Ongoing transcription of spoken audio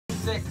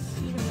6,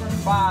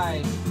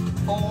 5,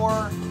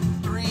 4,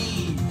 3,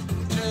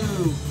 2,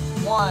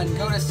 1.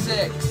 Go to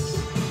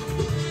 6.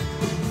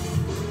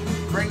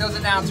 Bring those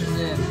announcers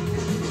in.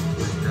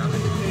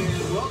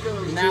 And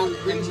welcome Now, to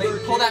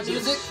Greensburg, pull that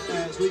Kansas, music.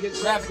 as we get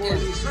set for Grab it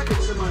the second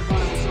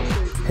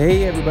semifinal.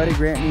 Hey everybody,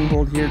 Grant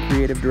Newbold here,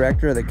 Creative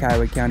Director of the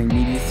Kiowa County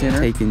Media Center,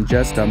 taking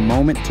just a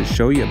moment to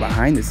show you a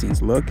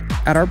behind-the-scenes look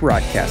at our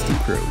broadcasting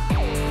crew.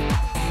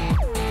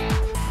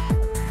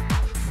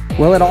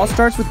 Well, it all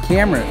starts with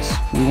cameras.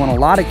 We want a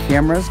lot of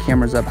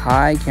cameras up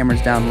high,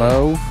 cameras down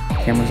low,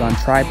 cameras on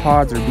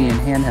tripods or being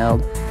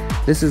handheld.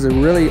 This is a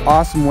really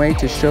awesome way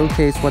to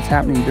showcase what's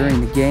happening during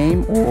the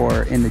game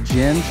or in the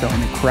gym, showing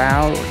the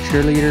crowd or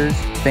cheerleaders,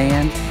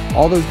 fans,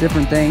 all those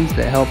different things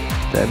that help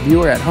the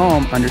viewer at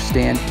home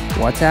understand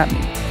what's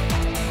happening.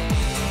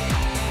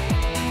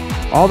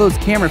 All those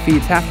camera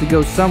feeds have to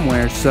go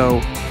somewhere, so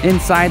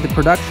inside the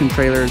production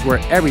trailer is where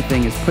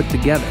everything is put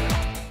together.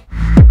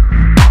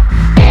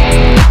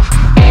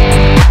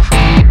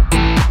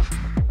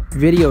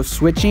 Video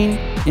switching,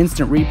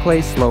 instant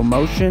replay, slow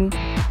motion,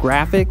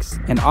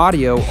 graphics, and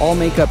audio all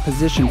make up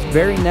positions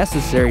very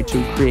necessary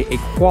to create a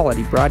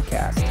quality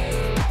broadcast.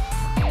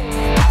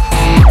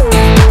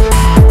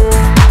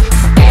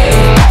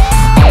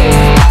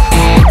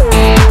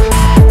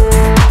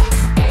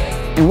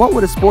 And what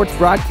would a sports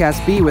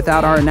broadcast be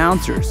without our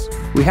announcers?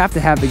 We have to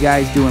have the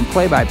guys doing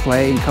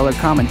play-by-play and color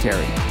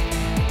commentary.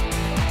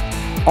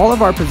 All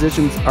of our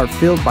positions are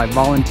filled by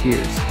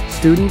volunteers,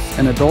 students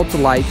and adults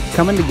alike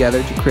coming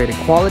together to create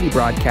a quality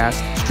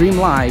broadcast streamed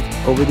live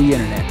over the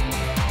internet.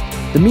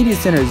 The Media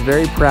Center is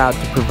very proud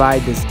to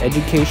provide this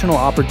educational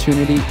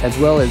opportunity as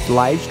well as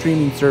live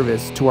streaming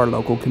service to our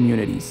local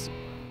communities.